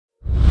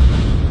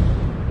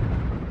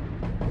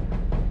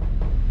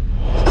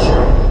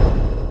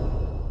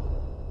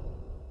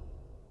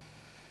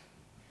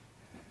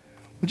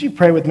Would you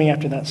pray with me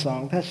after that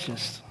song? That's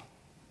just,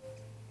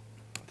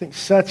 I think,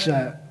 such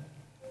a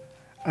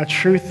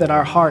truth that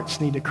our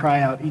hearts need to cry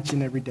out each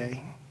and every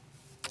day.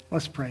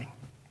 Let's pray.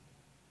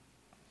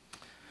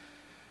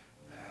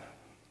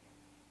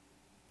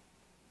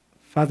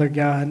 Father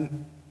God,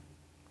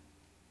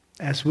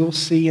 as we'll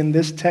see in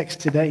this text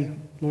today,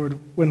 Lord,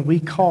 when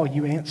we call,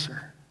 you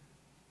answer.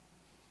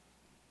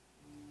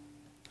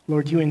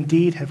 Lord, you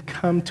indeed have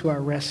come to our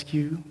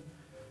rescue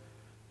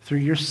through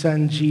your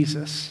Son,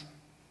 Jesus.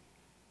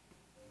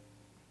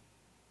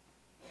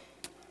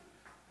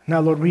 Now,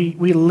 Lord, we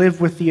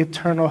live with the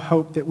eternal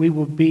hope that we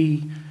will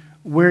be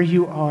where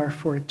you are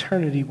for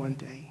eternity one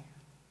day.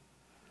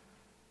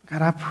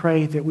 God, I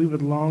pray that we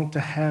would long to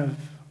have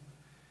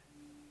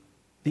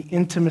the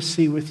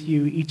intimacy with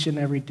you each and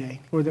every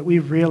day. Lord, that we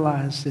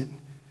realize that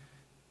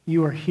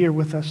you are here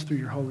with us through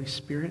your Holy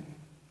Spirit.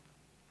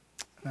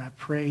 And I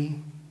pray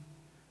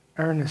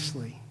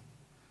earnestly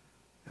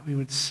that we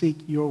would seek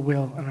your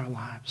will in our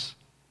lives,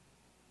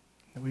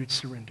 that we would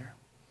surrender.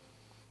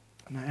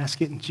 And I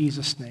ask it in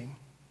Jesus' name.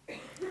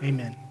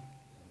 Amen.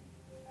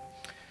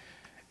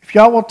 If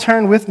y'all will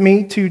turn with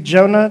me to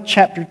Jonah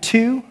chapter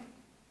 2.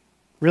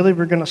 Really,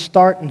 we're going to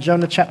start in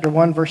Jonah chapter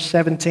 1, verse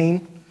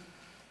 17.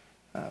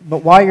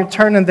 But while you're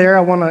turning there,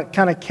 I want to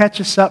kind of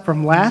catch us up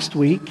from last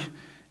week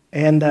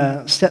and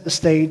set the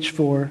stage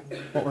for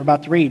what we're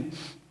about to read.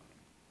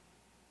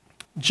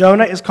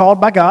 Jonah is called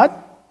by God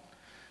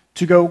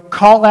to go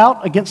call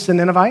out against the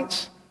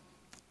Ninevites.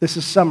 This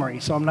is summary,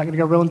 so I'm not going to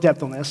go real in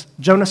depth on this.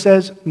 Jonah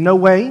says, "No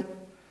way."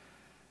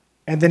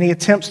 And then he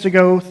attempts to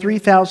go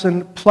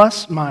 3,000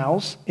 plus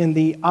miles in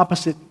the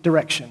opposite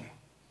direction.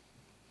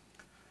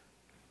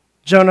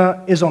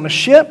 Jonah is on a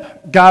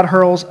ship. God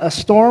hurls a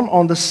storm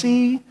on the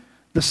sea.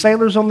 The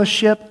sailors on the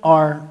ship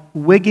are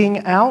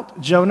wigging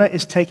out. Jonah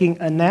is taking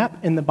a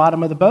nap in the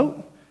bottom of the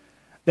boat.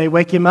 They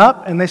wake him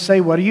up and they say,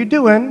 "What are you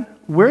doing?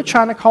 We're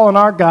trying to call on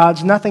our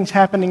gods. Nothing's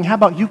happening. How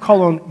about you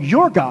call on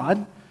your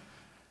God?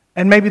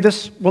 And maybe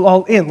this will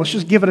all end. Let's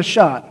just give it a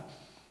shot."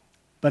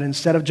 But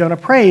instead of Jonah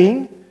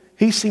praying,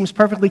 he seems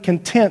perfectly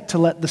content to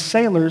let the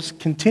sailors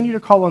continue to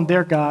call on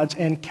their gods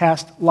and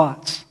cast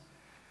lots.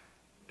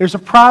 There's a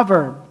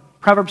proverb,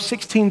 Proverbs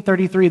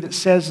 16:33, that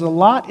says, "The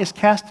lot is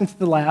cast into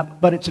the lap,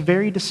 but its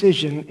very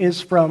decision is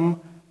from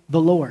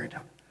the Lord."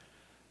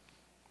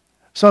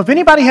 So if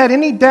anybody had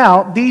any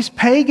doubt, these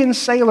pagan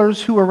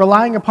sailors who are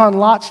relying upon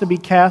lots to be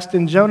cast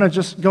and Jonah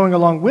just going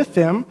along with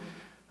them,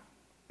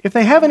 if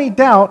they have any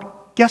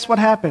doubt, guess what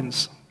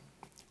happens?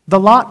 The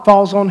lot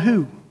falls on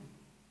who?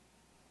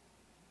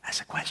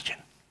 That's a question.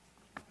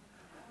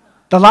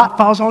 The lot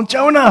falls on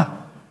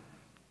Jonah.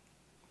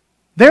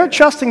 They're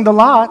trusting the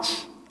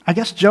lots. I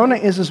guess Jonah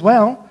is as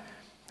well.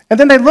 And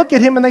then they look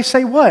at him and they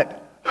say,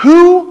 "What?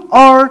 Who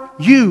are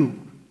you?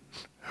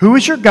 Who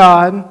is your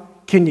God?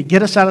 Can you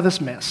get us out of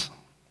this mess?"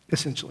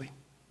 Essentially.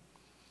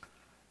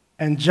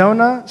 And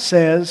Jonah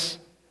says,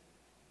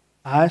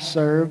 "I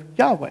serve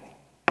Yahweh,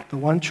 the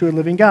one true and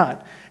living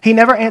God." He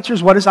never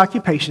answers what his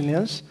occupation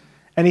is.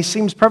 And he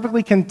seems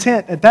perfectly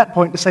content at that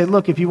point to say,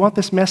 "Look, if you want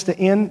this mess to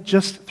end,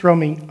 just throw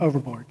me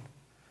overboard."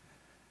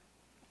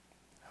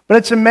 But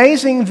it's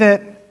amazing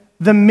that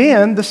the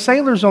men, the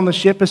sailors on the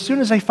ship, as soon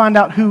as they find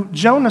out who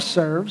Jonah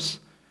serves,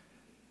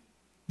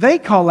 they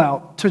call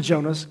out to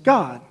Jonah's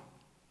God.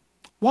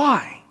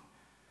 Why?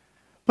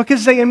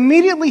 Because they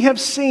immediately have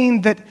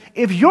seen that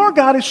if your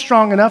God is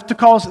strong enough to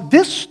cause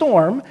this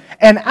storm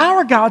and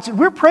our gods that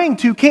we're praying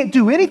to can't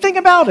do anything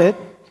about it,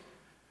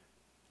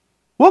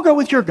 we'll go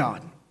with your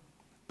God.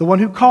 The one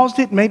who caused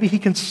it, maybe he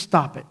can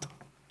stop it.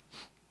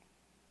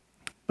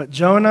 But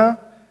Jonah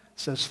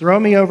says, "Throw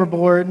me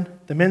overboard."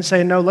 The men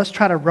say, "No, let's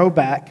try to row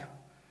back."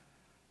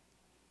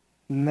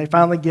 And they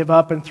finally give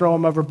up and throw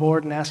him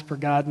overboard and ask for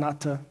God not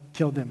to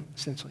kill them,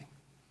 essentially.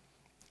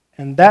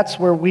 And that's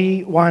where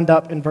we wind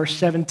up in verse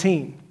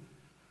 17.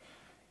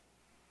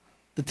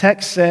 The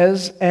text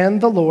says, "And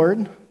the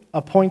Lord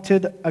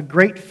appointed a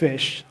great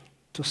fish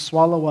to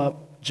swallow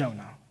up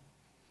Jonah.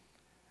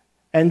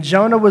 And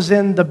Jonah was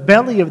in the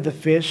belly of the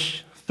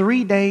fish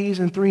 3 days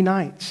and 3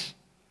 nights.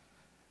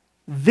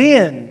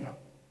 Then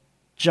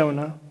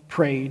Jonah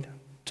prayed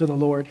to the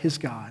Lord his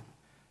God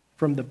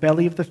from the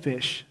belly of the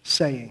fish,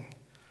 saying,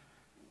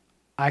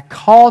 I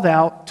called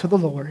out to the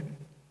Lord,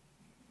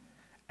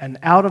 and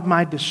out of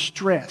my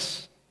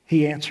distress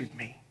he answered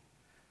me.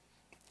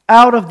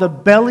 Out of the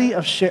belly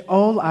of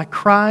Sheol I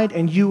cried,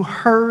 and you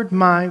heard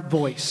my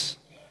voice.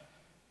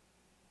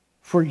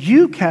 For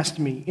you cast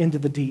me into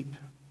the deep,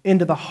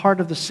 into the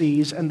heart of the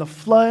seas, and the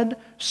flood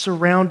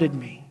surrounded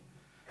me.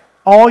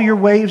 All your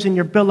waves and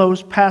your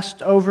billows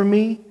passed over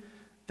me.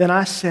 Then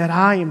I said,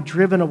 I am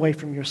driven away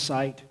from your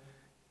sight,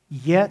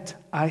 yet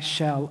I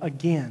shall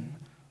again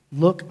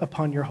look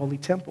upon your holy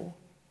temple.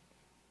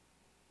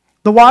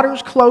 The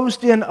waters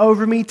closed in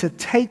over me to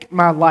take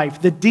my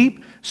life. The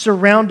deep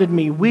surrounded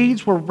me.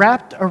 Weeds were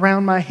wrapped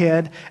around my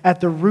head at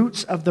the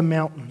roots of the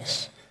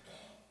mountains.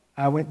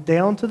 I went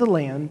down to the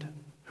land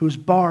whose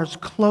bars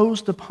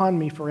closed upon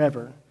me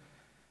forever.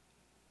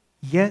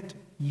 Yet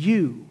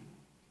you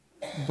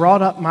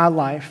brought up my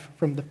life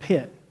from the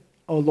pit,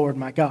 O Lord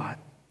my God.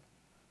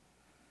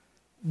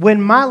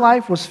 When my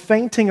life was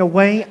fainting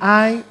away,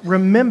 I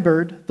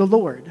remembered the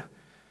Lord,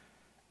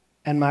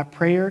 and my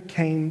prayer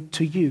came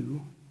to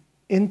you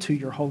into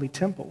your holy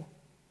temple.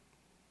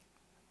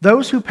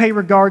 Those who pay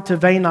regard to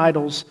vain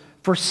idols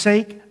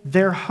forsake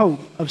their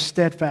hope of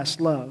steadfast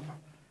love.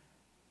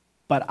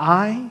 But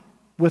I,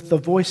 with the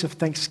voice of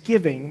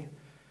thanksgiving,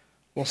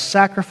 will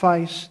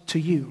sacrifice to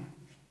you.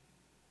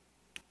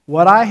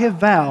 What I have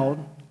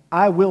vowed,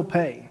 I will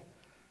pay.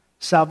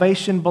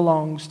 Salvation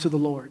belongs to the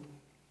Lord.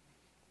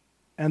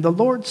 And the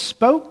Lord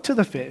spoke to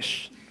the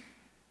fish,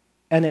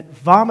 and it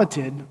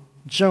vomited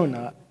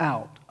Jonah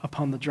out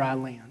upon the dry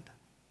land.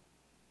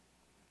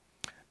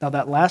 Now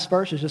that last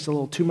verse is just a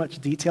little too much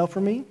detail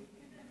for me.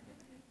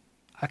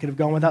 I could have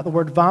gone without the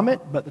word vomit,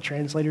 but the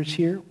translators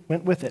here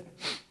went with it.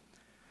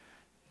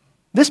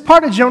 This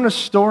part of Jonah's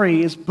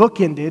story is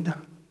bookended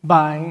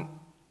by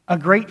a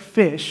great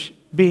fish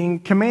being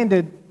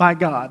commanded by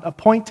God,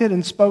 appointed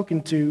and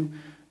spoken to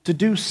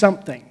do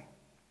something.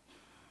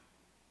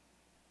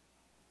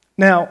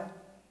 Now,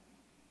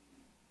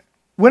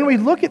 when we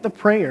look at the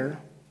prayer,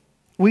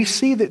 we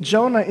see that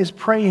Jonah is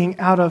praying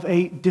out of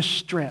a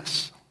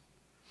distress.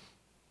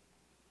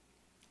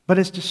 But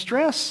his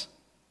distress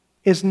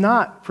is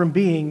not from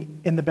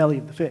being in the belly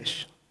of the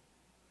fish.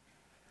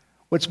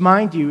 Which,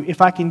 mind you, if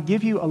I can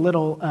give you a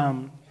little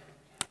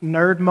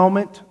nerd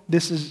moment,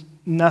 this is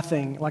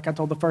nothing, like I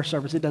told the first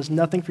service, it does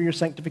nothing for your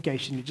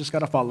sanctification. You just got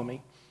to follow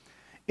me.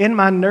 In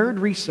my nerd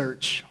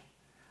research,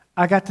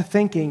 I got to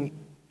thinking,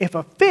 if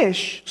a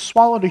fish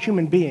swallowed a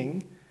human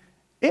being,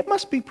 it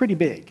must be pretty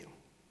big.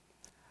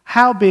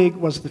 How big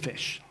was the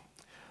fish?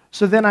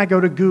 So then I go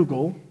to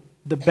Google,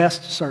 the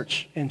best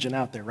search engine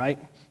out there, right?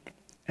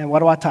 And what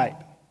do I type?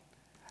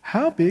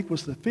 How big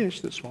was the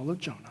fish that swallowed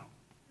Jonah?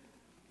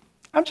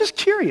 I'm just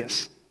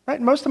curious, right?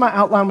 Most of my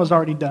outline was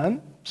already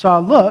done. So I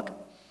look,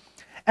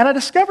 and I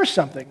discover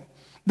something.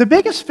 The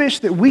biggest fish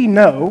that we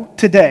know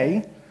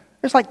today,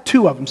 there's like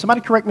two of them.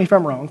 Somebody correct me if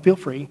I'm wrong, feel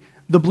free.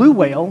 The blue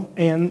whale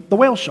and the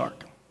whale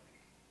shark,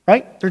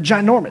 right? They're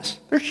ginormous.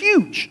 They're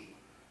huge.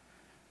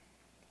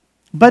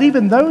 But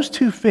even those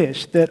two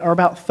fish that are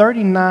about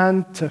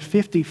 39 to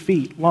 50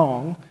 feet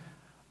long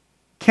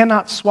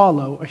cannot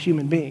swallow a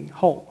human being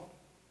whole.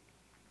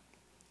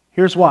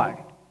 Here's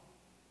why.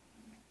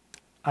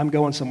 I'm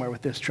going somewhere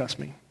with this, trust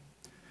me.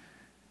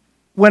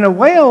 When a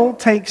whale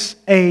takes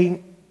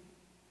a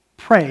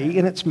prey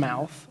in its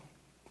mouth,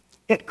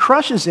 it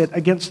crushes it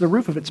against the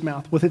roof of its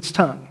mouth with its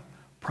tongue.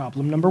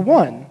 Problem number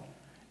one,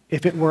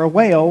 if it were a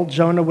whale,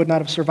 Jonah would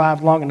not have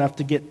survived long enough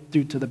to get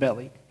through to the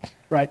belly,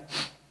 right?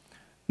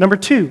 Number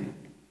two,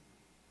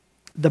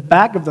 the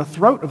back of the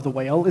throat of the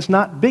whale is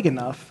not big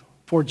enough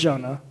for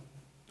Jonah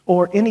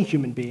or any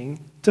human being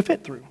to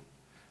fit through.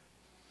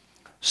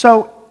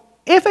 So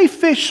if a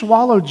fish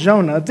swallowed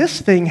Jonah,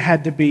 this thing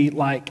had to be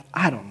like,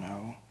 I don't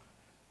know.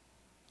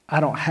 I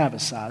don't have a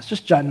size,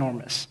 just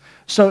ginormous.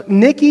 So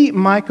Nikki,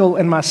 Michael,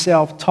 and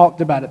myself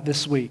talked about it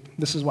this week.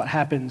 This is what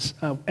happens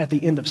at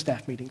the end of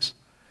staff meetings.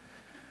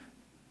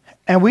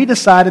 And we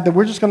decided that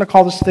we're just going to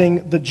call this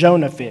thing the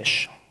Jonah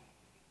fish.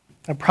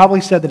 I probably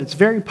said that it's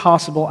very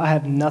possible, I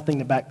have nothing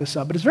to back this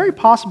up, but it's very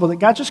possible that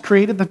God just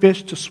created the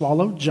fish to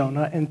swallow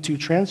Jonah and to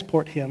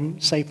transport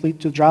him safely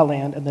to dry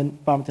land and then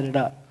vomited it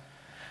up.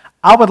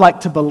 I would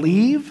like to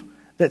believe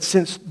that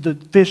since the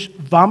fish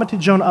vomited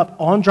Jonah up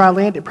on dry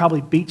land, it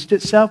probably beached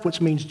itself, which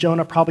means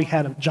Jonah probably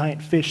had a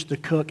giant fish to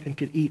cook and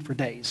could eat for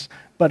days.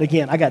 But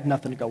again, I got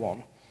nothing to go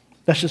on.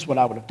 That's just what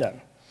I would have done.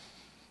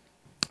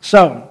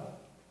 So,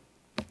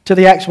 to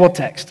the actual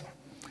text.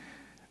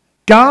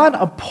 God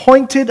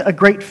appointed a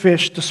great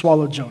fish to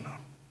swallow Jonah.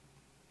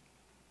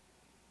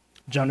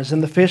 Jonah's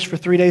in the fish for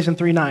 3 days and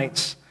 3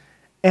 nights.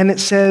 And it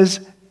says,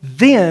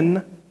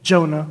 then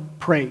Jonah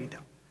prayed.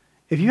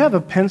 If you have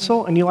a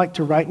pencil and you like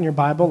to write in your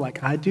Bible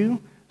like I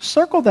do,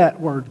 circle that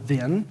word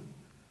then,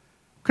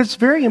 because it's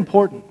very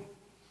important.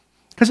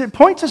 Because it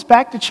points us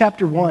back to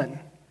chapter 1,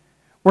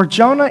 where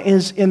Jonah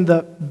is in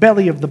the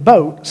belly of the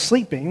boat,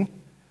 sleeping,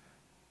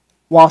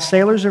 while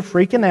sailors are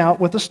freaking out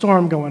with a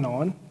storm going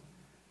on.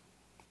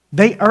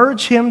 They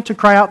urge him to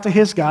cry out to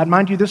his God.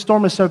 Mind you, this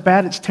storm is so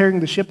bad it's tearing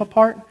the ship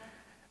apart.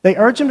 They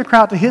urge him to cry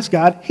out to his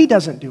God. He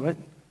doesn't do it.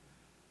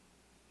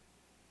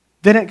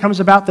 Then it comes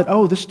about that,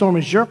 oh, this storm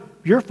is your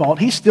fault.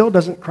 He still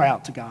doesn't cry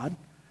out to God.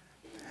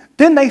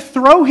 Then they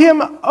throw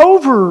him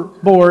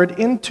overboard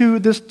into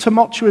this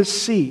tumultuous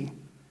sea.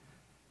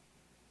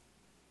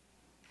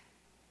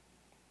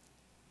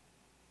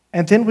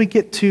 And then we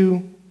get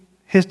to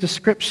his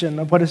description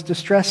of what his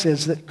distress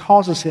is that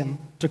causes him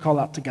to call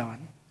out to God.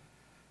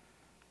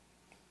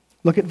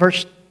 Look at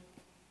verse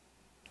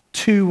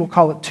 2, we'll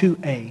call it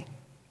 2a.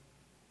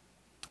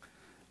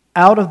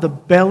 Out of the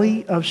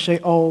belly of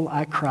Sheol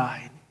I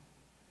cried,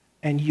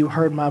 and you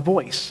heard my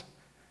voice.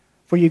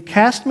 For you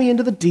cast me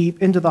into the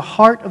deep, into the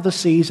heart of the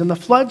seas, and the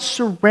floods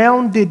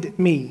surrounded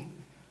me.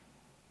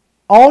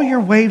 All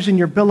your waves and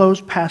your billows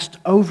passed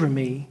over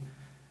me.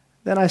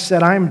 Then I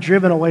said, I am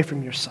driven away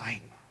from your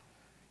sight.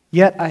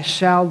 yet I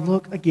shall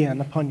look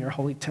again upon your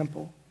holy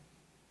temple.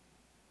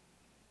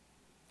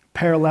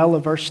 Parallel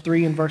of verse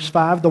 3 and verse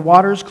 5. The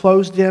waters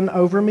closed in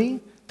over me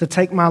to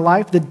take my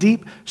life. The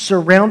deep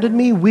surrounded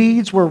me.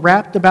 Weeds were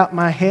wrapped about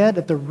my head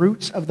at the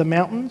roots of the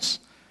mountains.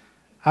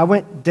 I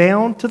went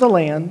down to the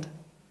land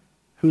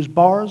whose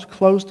bars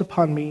closed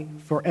upon me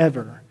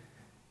forever.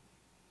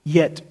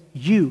 Yet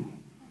you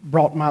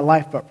brought my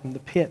life up from the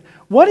pit.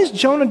 What is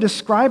Jonah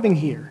describing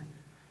here?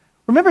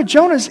 Remember,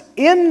 Jonah's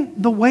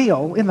in the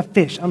whale, in the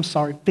fish.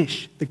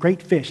 Fish, the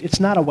great fish. It's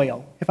not a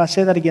whale. If I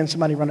say that again,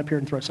 somebody run up here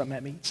and throw something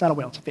at me. It's not a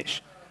whale, it's a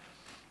fish.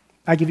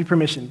 I give you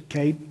permission,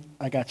 Cade.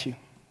 I got you.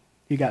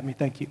 You got me,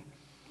 thank you.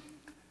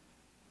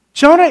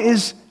 Jonah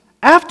is,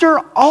 after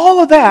all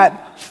of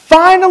that,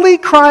 finally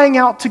crying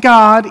out to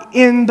God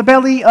in the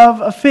belly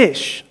of a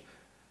fish.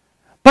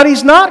 But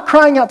he's not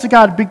crying out to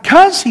God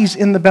because he's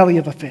in the belly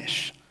of a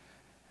fish.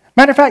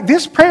 Matter of fact,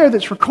 this prayer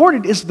that's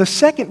recorded is the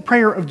second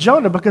prayer of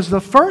Jonah because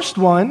the first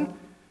one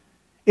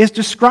is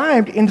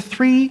described in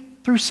 3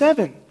 through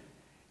 7.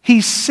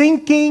 He's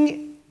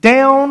sinking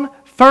down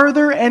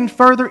further and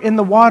further in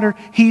the water.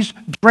 He's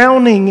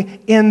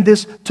drowning in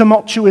this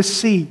tumultuous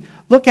sea.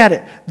 Look at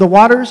it. The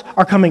waters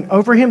are coming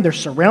over him. They're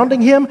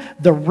surrounding him.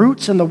 The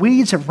roots and the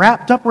weeds have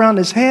wrapped up around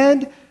his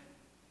head.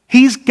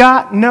 He's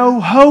got no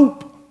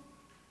hope.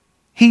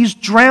 He's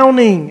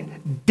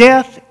drowning.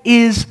 Death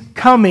is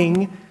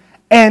coming.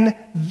 And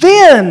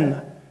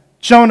then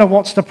Jonah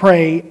wants to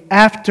pray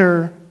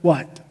after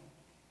what?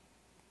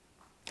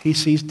 He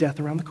sees death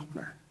around the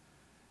corner.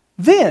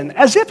 Then,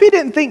 as if he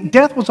didn't think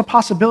death was a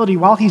possibility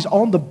while he's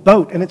on the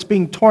boat and it's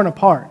being torn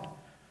apart.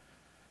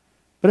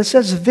 But it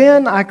says,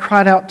 then I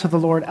cried out to the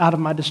Lord out of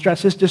my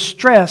distress. His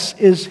distress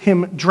is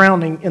him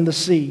drowning in the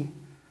sea.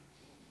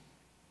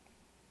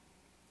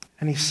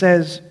 And he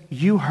says,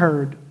 you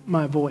heard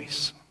my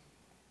voice.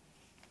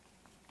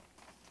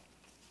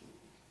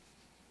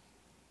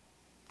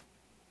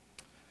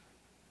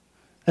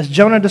 As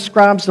Jonah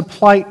describes the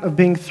plight of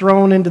being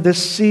thrown into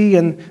this sea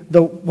and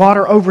the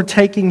water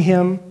overtaking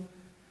him,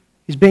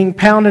 he's being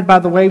pounded by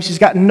the waves. He's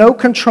got no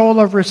control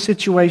over his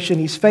situation.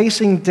 He's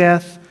facing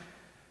death.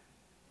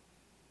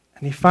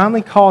 And he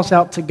finally calls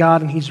out to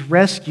God and he's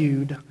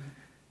rescued.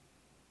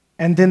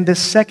 And then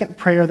this second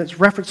prayer that's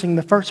referencing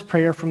the first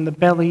prayer from the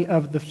belly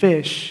of the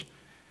fish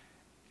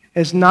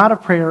is not a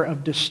prayer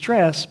of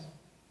distress,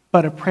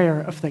 but a prayer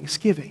of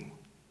thanksgiving.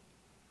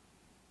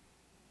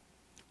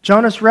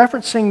 Jonah's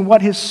referencing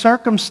what his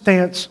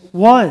circumstance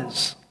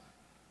was.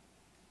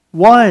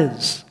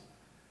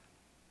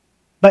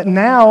 But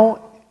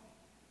now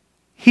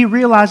he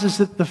realizes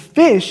that the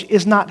fish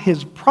is not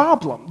his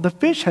problem. The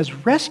fish has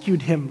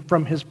rescued him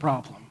from his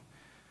problem.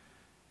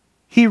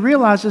 He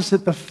realizes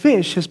that the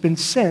fish has been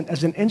sent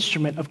as an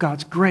instrument of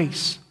God's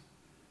grace.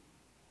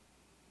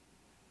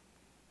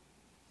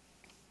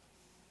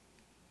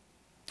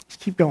 Let's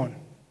keep going.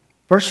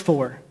 Verse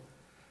 4.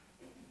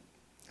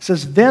 It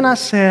says, then I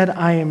said,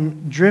 I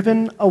am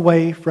driven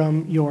away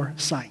from your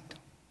sight.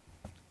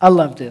 I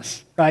love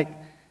this, right?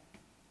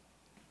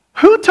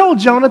 Who told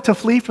Jonah to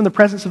flee from the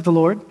presence of the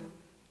Lord?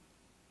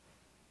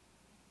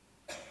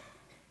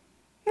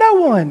 No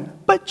one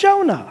but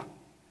Jonah.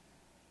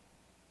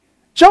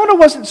 Jonah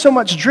wasn't so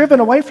much driven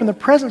away from the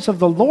presence of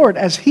the Lord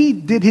as he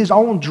did his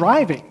own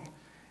driving.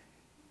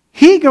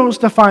 He goes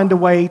to find a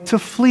way to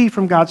flee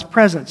from God's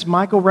presence.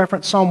 Michael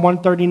referenced Psalm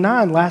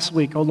 139 last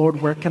week. Oh Lord,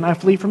 where can I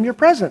flee from your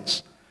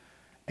presence?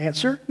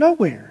 Answer,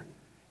 nowhere.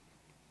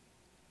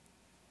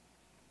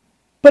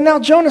 But now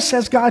Jonah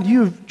says, God,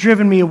 you've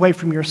driven me away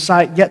from your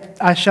sight, yet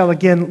I shall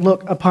again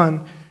look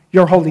upon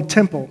your holy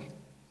temple.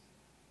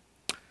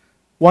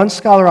 One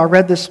scholar I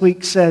read this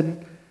week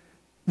said,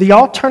 the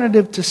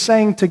alternative to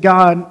saying to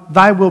God,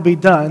 thy will be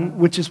done,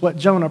 which is what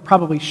Jonah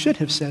probably should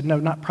have said, no,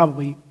 not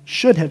probably,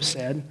 should have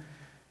said,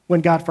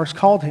 when God first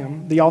called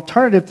him, the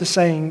alternative to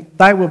saying,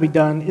 thy will be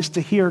done, is to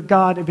hear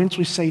God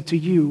eventually say to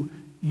you,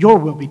 your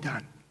will be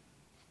done.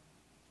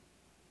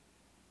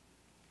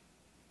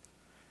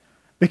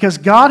 Because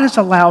God has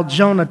allowed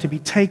Jonah to be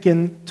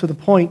taken to the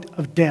point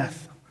of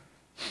death.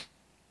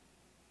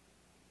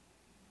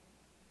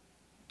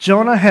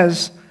 God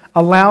has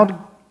allowed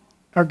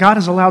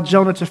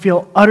Jonah to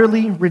feel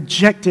utterly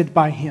rejected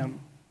by him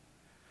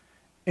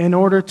in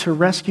order to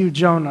rescue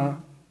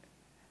Jonah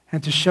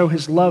and to show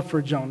his love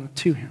for Jonah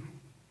to him.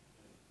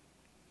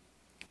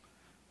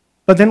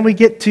 But then we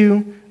get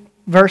to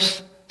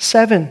verse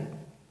 7.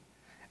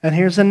 And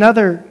here's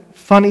another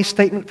funny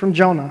statement from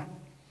Jonah.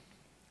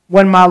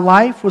 When my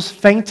life was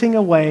fainting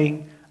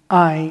away,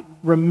 I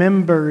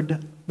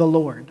remembered the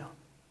Lord.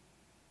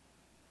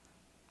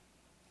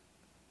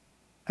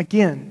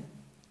 Again,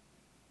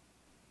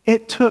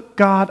 it took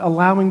God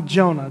allowing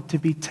Jonah to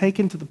be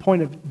taken to the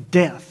point of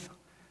death,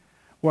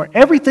 where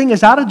everything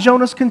is out of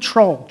Jonah's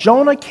control.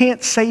 Jonah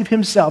can't save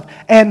himself.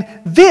 And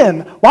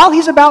then, while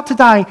he's about to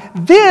die,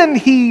 then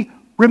he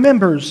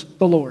remembers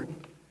the Lord.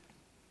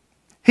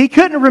 He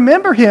couldn't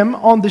remember him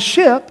on the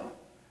ship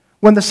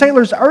when the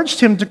sailors urged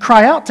him to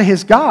cry out to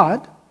his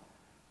God.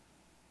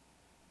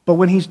 But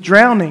when he's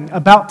drowning,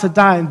 about to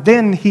die,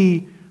 then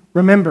he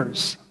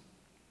remembers.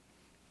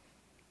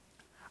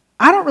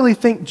 I don't really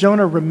think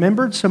Jonah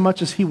remembered so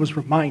much as he was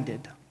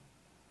reminded.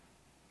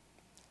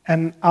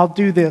 And I'll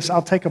do this.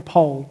 I'll take a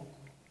poll.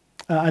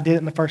 I did it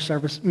in the first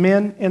service.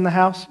 Men in the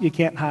house, you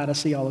can't hide. I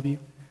see all of you.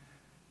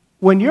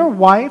 When your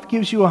wife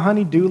gives you a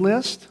honey-do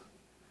list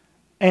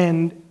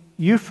and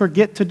you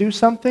forget to do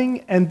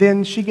something and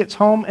then she gets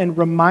home and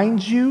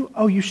reminds you,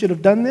 oh, you should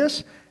have done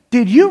this,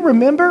 did you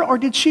remember or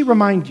did she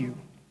remind you?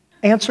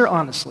 Answer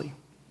honestly.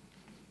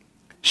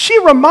 She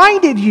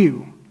reminded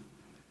you.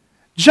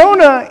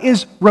 Jonah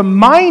is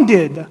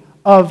reminded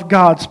of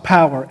God's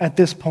power at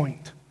this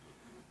point.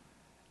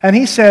 And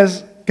he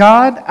says,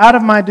 God, out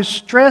of my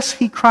distress,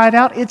 he cried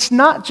out. It's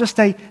not just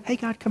a, hey,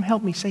 God, come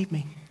help me, save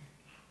me.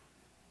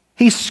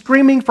 He's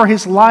screaming for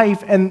his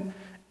life, and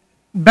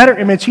better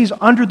image, he's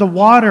under the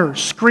water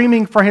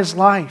screaming for his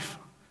life.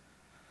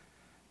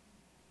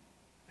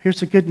 Here's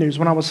the good news.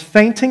 When I was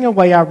fainting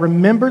away, I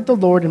remembered the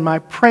Lord, and my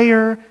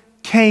prayer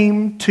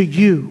came to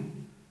you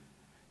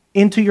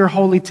into your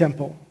holy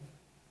temple.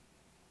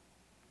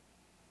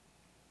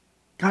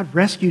 God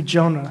rescued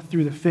Jonah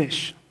through the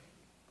fish.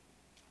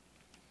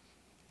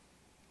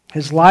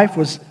 His life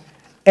was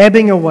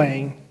ebbing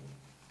away.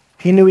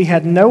 He knew he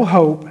had no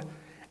hope.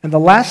 And the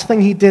last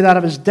thing he did out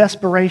of his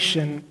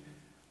desperation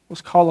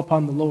was call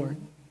upon the Lord.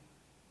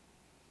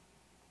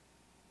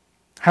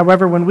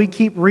 However, when we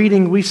keep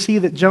reading, we see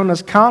that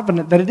Jonah's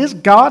confident that it is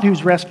God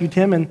who's rescued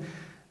him, and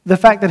the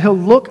fact that he'll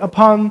look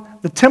upon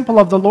the temple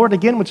of the Lord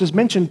again, which is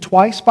mentioned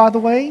twice, by the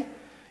way.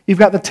 You've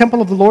got the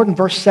temple of the Lord in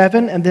verse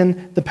 7, and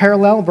then the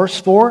parallel in verse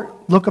 4,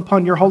 look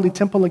upon your holy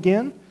temple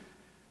again.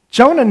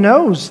 Jonah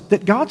knows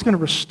that God's going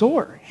to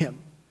restore him.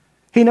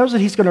 He knows that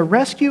he's going to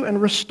rescue and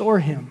restore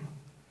him.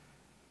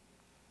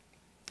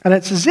 And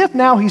it's as if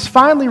now he's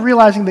finally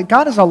realizing that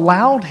God has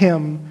allowed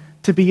him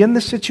to be in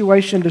this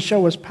situation to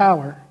show his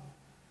power.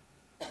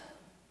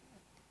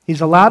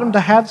 He's allowed him to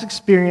have this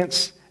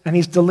experience, and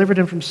he's delivered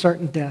him from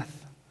certain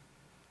death.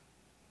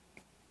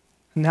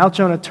 And now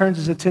Jonah turns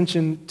his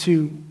attention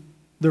to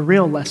the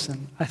real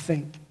lesson, I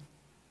think,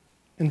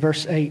 in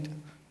verse 8.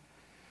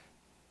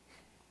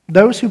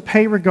 Those who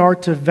pay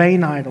regard to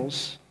vain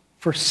idols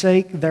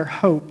forsake their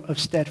hope of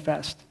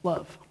steadfast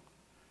love.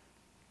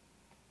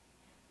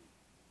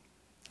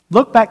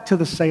 Look back to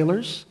the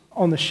sailors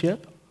on the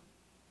ship.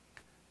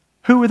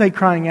 Who were they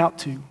crying out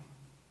to?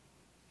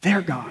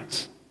 Their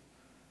gods.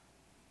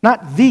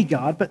 Not the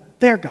God, but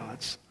their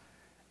gods.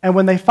 And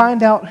when they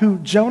find out who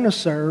Jonah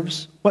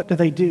serves, what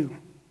do?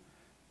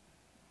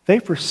 They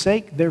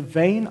forsake their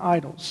vain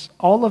idols,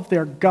 all of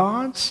their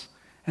gods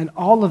and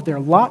all of their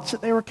lots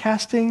that they were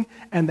casting,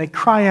 and they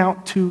cry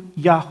out to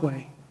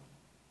Yahweh,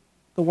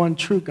 the one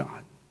true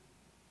God.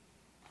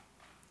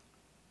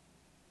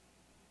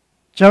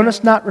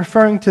 Jonah's not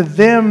referring to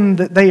them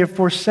that they have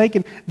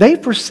forsaken.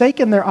 They've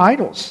forsaken their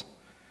idols.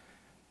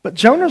 But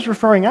Jonah's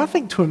referring, I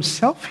think, to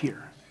himself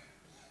here.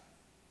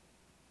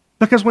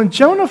 Because when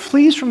Jonah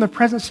flees from the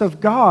presence of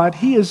God,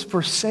 he is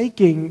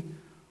forsaking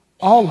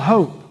all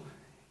hope.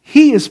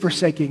 He is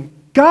forsaking.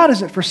 God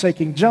isn't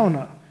forsaking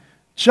Jonah.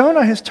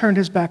 Jonah has turned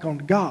his back on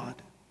God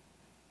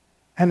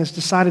and has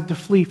decided to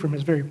flee from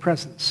his very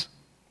presence.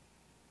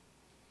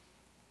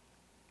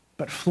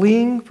 But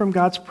fleeing from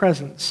God's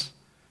presence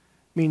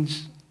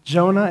means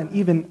Jonah and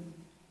even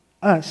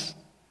us,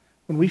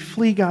 when we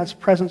flee God's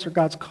presence or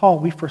God's call,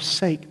 we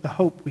forsake the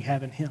hope we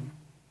have in him.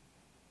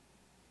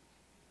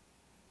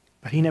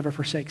 But he never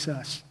forsakes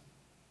us.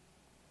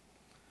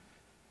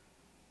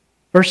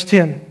 Verse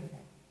 9,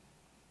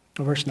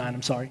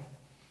 I'm sorry.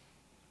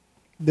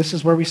 This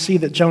is where we see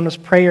that Jonah's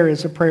prayer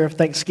is a prayer of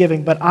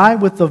thanksgiving. But I,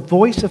 with the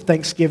voice of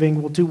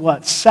thanksgiving, will do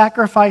what?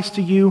 Sacrifice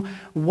to you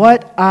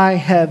what I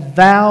have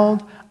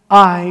vowed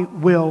I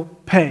will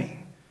pay.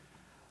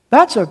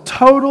 That's a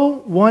total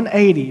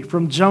 180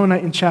 from Jonah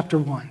in chapter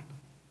 1.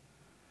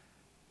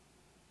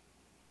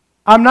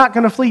 I'm not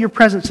going to flee your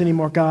presence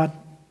anymore, God.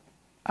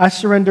 I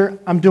surrender.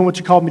 I'm doing what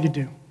you called me to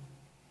do.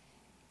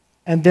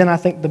 And then I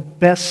think the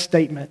best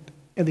statement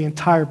in the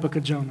entire book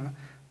of Jonah,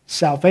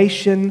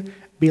 salvation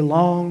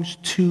belongs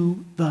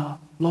to the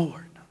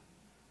Lord.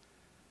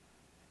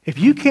 If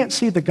you can't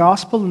see the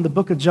gospel in the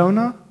book of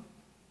Jonah,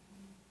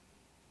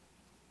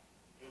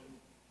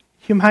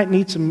 you might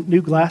need some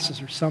new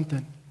glasses or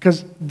something,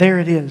 because there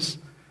it is.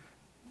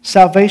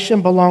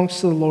 Salvation belongs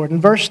to the Lord. In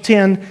verse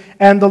 10,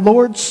 and the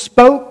Lord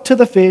spoke to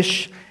the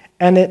fish,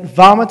 and it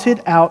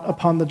vomited out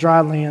upon the dry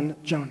land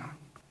Jonah.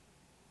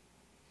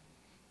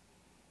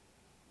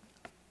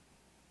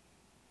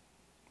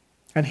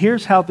 And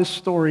here's how this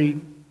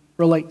story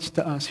relates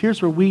to us.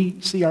 Here's where we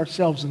see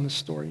ourselves in this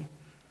story.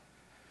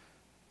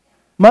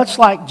 Much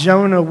like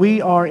Jonah,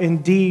 we are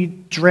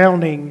indeed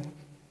drowning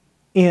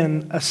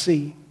in a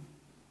sea.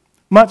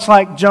 Much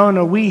like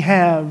Jonah, we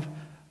have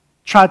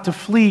tried to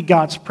flee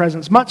God's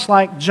presence. Much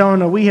like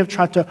Jonah, we have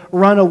tried to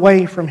run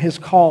away from his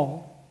call.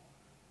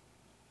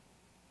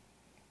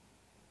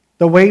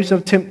 The waves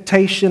of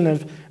temptation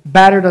have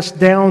battered us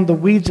down. The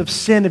weeds of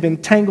sin have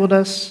entangled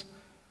us.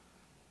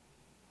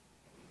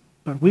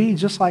 But we,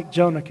 just like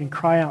Jonah, can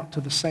cry out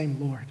to the same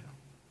Lord.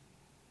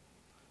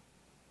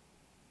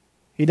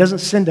 He doesn't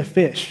send a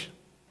fish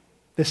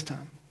this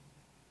time.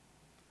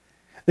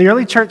 The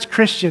early church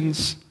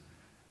Christians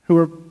who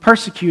were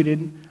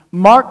persecuted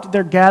marked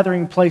their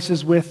gathering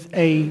places with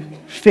a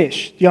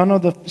fish. Do y'all know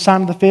the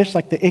sign of the fish,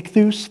 like the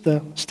ichthus,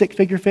 the stick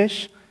figure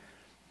fish?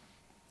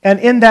 And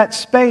in that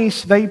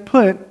space, they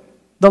put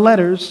the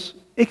letters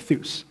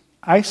ichthus,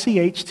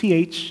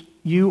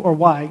 I-C-H-T-H-U or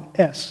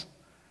Y-S.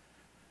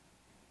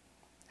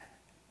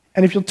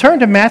 And if you'll turn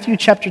to Matthew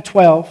chapter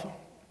 12,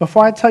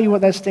 before I tell you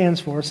what that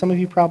stands for, some of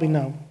you probably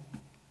know. I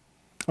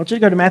want you to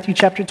go to Matthew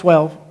chapter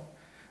 12,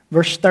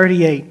 verse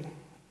 38.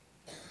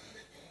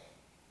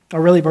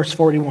 Or really verse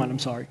 41, I'm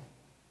sorry.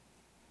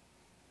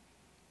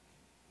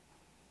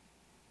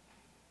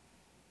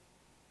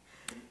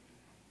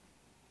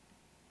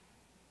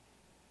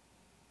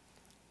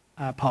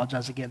 I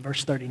apologize again,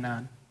 verse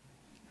 39.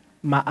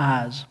 My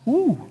eyes.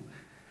 Woo.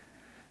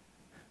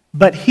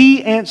 But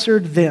he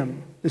answered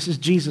them, this is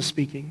Jesus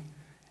speaking,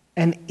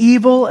 an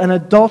evil and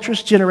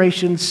adulterous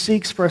generation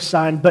seeks for a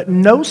sign, but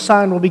no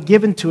sign will be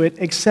given to it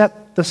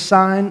except the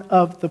sign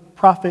of the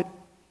prophet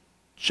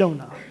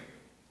Jonah.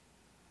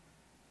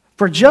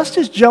 For just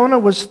as Jonah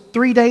was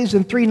 3 days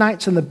and 3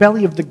 nights in the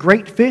belly of the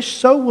great fish,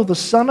 so will the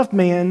Son of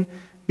Man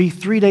be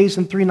 3 days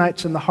and 3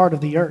 nights in the heart of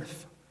the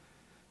earth.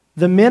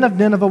 The men of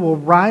Nineveh will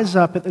rise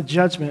up at the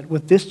judgment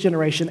with this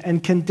generation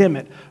and condemn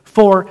it,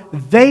 for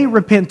they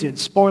repented.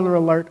 Spoiler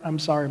alert, I'm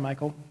sorry,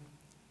 Michael.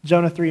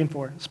 Jonah 3 and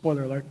 4,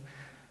 spoiler alert.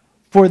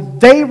 For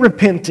they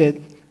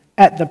repented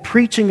at the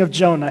preaching of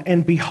Jonah,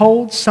 and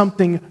behold,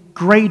 something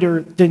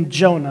greater than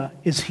Jonah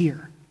is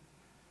here.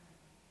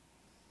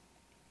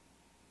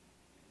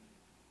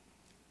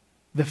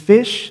 The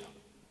fish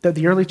that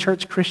the early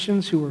church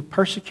Christians who were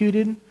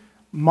persecuted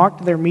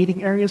marked their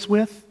meeting areas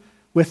with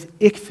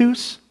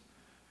ichthus,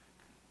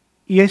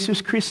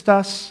 Jesus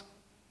Christus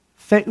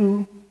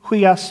Theou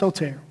Huias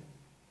Soter.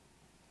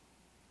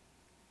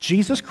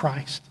 Jesus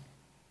Christ,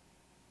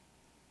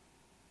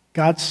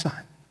 God's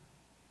Son,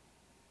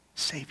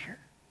 Savior.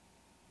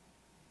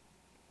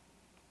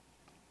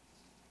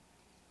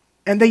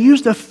 And they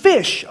used a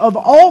fish of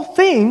all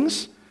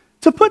things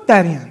to put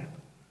that in.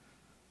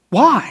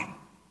 Why?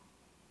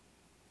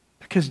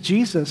 Because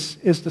Jesus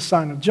is the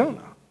sign of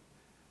Jonah.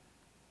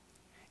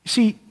 You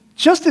see,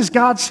 just as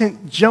God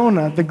sent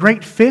Jonah, the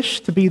great fish,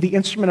 to be the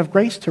instrument of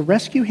grace to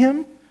rescue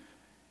him,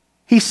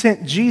 he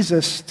sent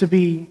Jesus to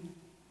be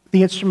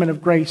the instrument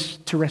of grace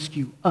to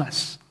rescue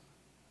us.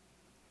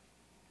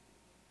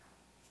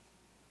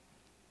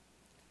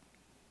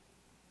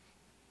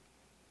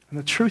 And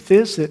the truth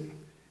is that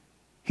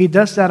he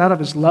does that out of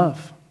his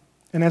love.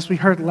 And as we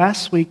heard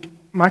last week,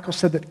 Michael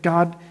said that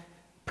God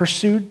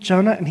pursued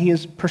Jonah and he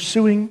is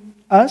pursuing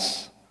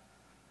us.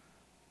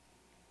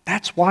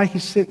 That's why he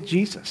sent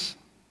Jesus.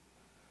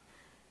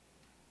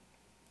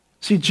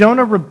 See,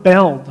 Jonah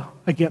rebelled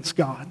against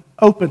God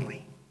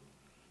openly.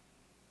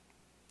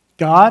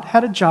 God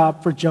had a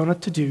job for Jonah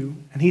to do,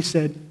 and he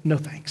said, no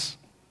thanks.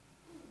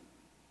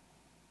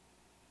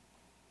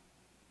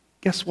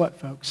 Guess what,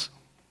 folks?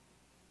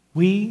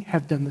 We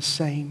have done the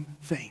same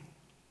thing.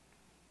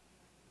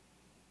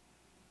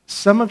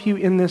 Some of you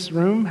in this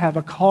room have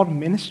a call to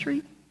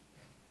ministry,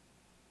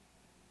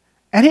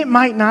 and it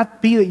might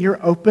not be that you're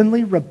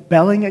openly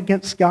rebelling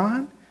against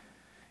God.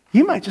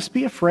 You might just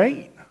be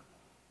afraid.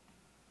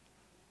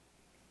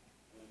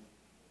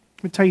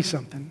 Let me tell you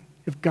something.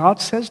 If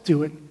God says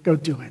do it, go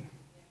do it.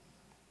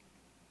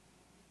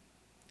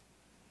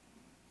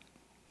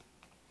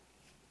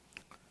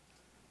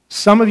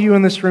 Some of you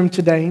in this room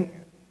today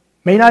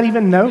may not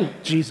even know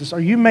Jesus, or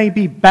you may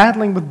be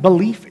battling with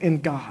belief in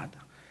God,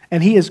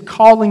 and he is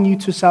calling you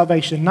to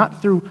salvation,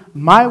 not through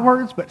my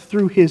words, but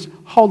through his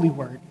holy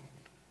word.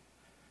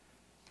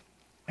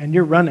 And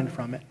you're running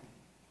from it.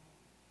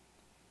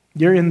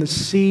 You're in the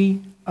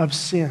sea of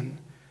sin.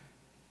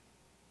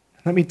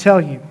 Let me tell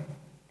you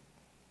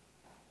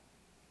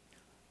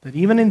that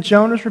even in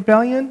Jonah's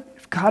rebellion,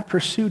 if God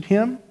pursued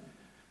him,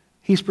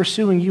 he's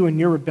pursuing you in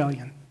your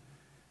rebellion.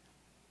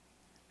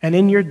 And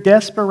in your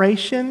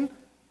desperation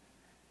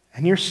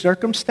and your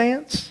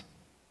circumstance,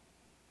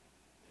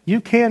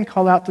 you can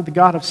call out to the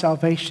God of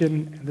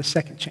salvation and the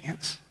second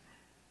chance.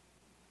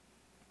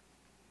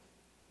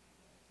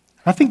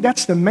 I think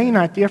that's the main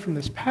idea from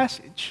this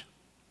passage.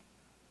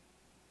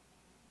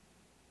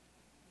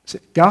 Is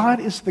that God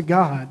is the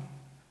God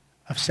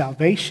of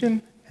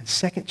salvation and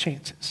second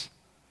chances.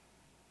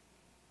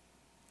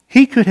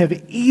 He could have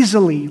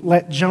easily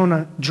let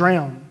Jonah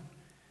drown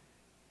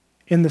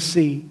in the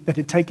sea that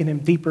had taken him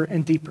deeper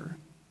and deeper,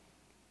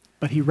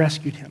 but he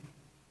rescued him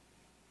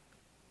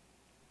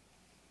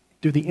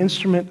through the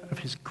instrument of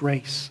his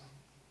grace.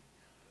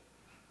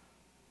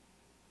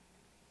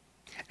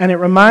 And it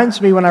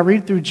reminds me when I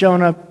read through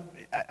Jonah,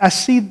 I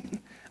see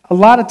a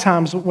lot of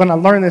times when I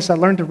learn this, I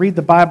learn to read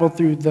the Bible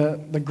through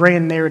the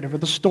grand narrative or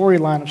the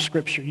storyline of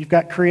Scripture. You've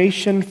got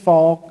creation,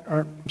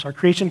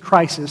 creation,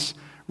 crisis,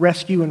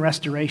 rescue, and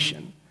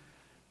restoration.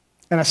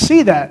 And I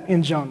see that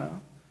in Jonah.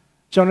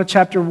 Jonah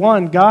chapter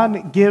 1,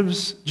 God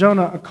gives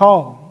Jonah a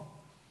call.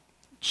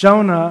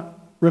 Jonah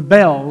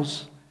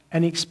rebels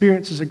and he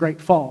experiences a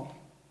great fall.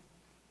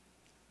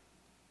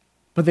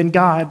 But then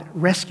God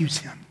rescues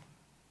him,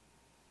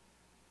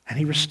 and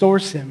he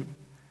restores him.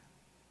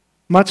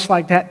 Much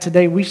like that,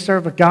 today we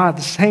serve a God,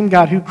 the same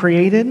God who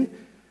created,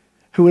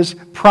 who has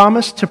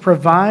promised to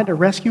provide a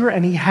rescuer,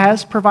 and he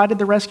has provided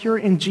the rescuer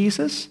in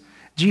Jesus.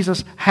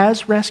 Jesus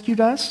has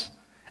rescued us,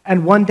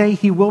 and one day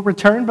he will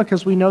return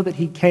because we know that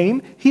he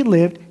came, he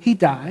lived, he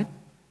died,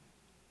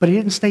 but he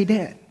didn't stay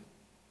dead.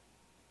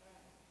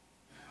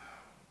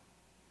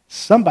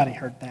 Somebody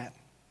heard that.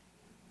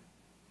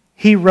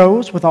 He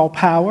rose with all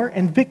power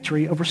and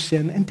victory over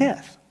sin and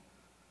death.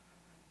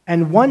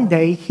 And one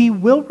day he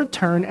will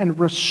return and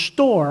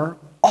restore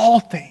all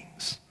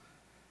things.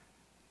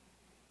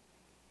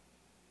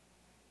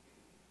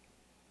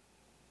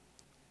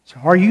 So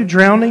are you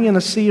drowning in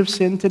a sea of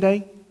sin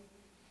today?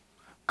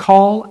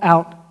 Call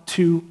out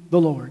to the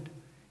Lord.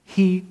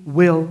 He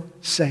will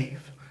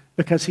save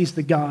because he's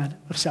the God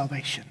of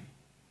salvation.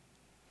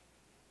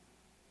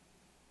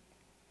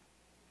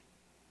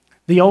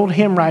 The old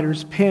hymn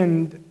writers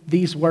penned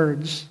these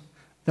words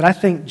that I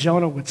think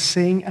Jonah would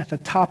sing at the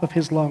top of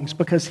his lungs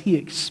because he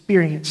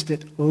experienced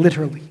it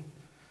literally.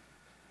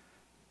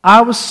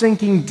 I was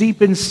sinking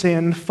deep in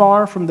sin,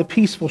 far from the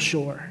peaceful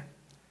shore,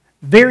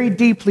 very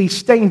deeply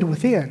stained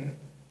within,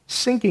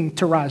 sinking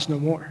to rise no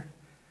more.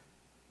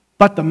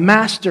 But the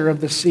master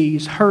of the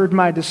seas heard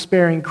my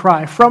despairing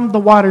cry, from the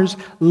waters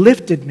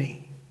lifted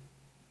me,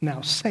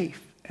 now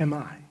safe am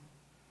I.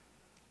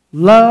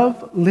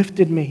 Love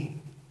lifted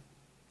me,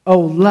 oh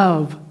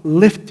love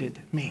lifted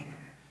me.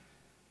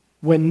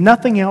 When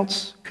nothing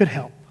else could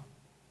help,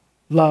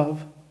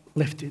 love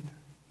lifted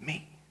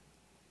me.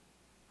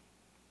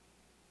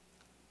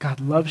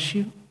 God loves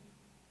you.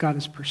 God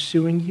is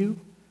pursuing you.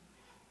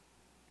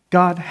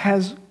 God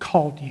has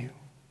called you.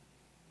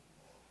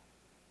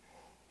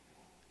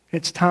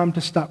 It's time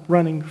to stop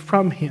running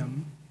from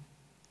him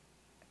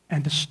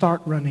and to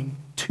start running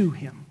to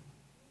him.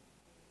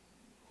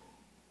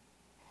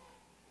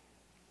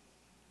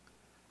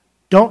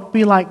 Don't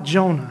be like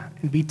Jonah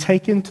and be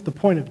taken to the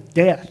point of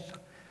death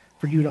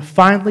for you to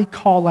finally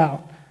call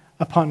out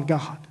upon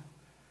God.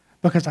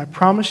 Because I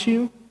promise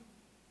you,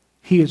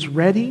 he is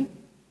ready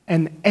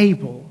and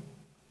able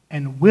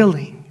and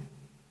willing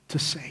to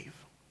save.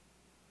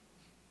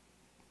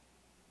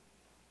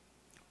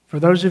 For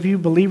those of you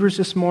believers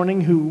this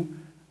morning who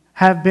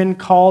have been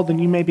called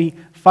and you may be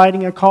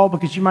fighting a call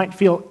because you might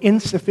feel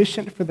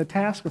insufficient for the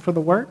task or for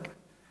the work,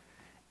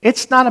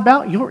 it's not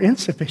about your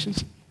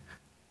insufficiency.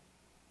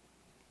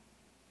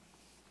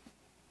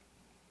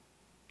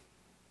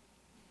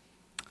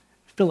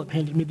 Philip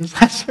handed me this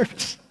last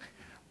service.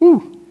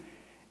 Woo.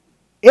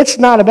 It's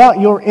not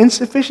about your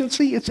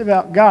insufficiency, it's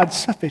about God's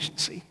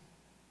sufficiency.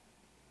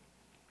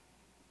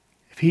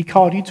 If he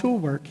called you to a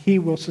work, he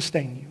will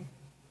sustain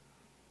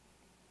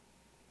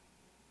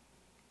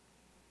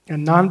you. A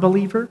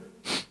non-believer,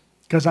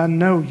 because I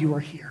know you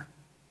are here,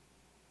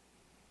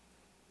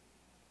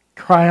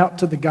 cry out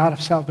to the God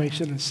of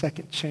salvation and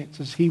second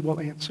chances. He will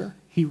answer.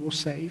 He will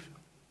save.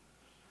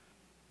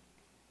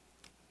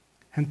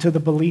 And to the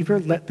believer,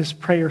 let this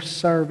prayer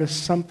serve as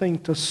something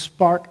to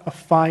spark a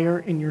fire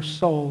in your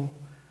soul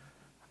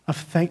of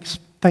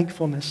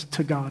thankfulness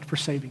to God for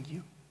saving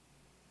you.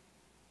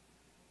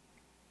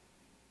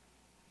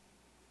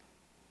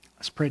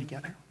 Let's pray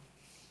together.